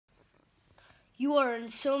You are in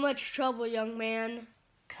so much trouble, young man.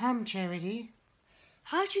 Come, Charity.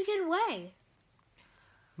 How'd you get away?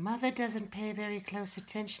 Mother doesn't pay very close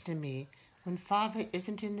attention to me when Father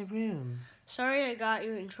isn't in the room. Sorry I got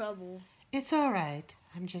you in trouble. It's all right.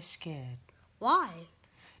 I'm just scared. Why?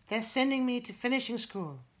 They're sending me to finishing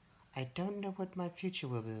school. I don't know what my future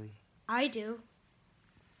will be. I do.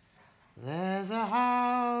 There's a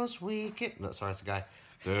house we can... No, sorry, it's a guy.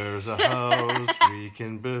 There's a house we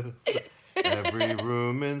can build. Every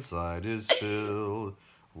room inside is filled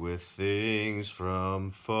with things from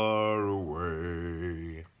far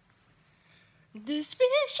away. The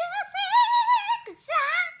special things it was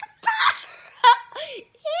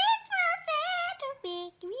there to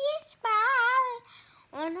make me smile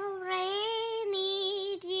on a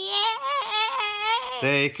rainy day.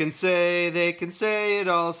 They can say it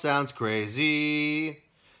all sounds crazy.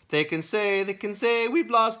 They can say we've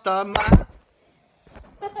lost our mind.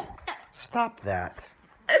 Stop that.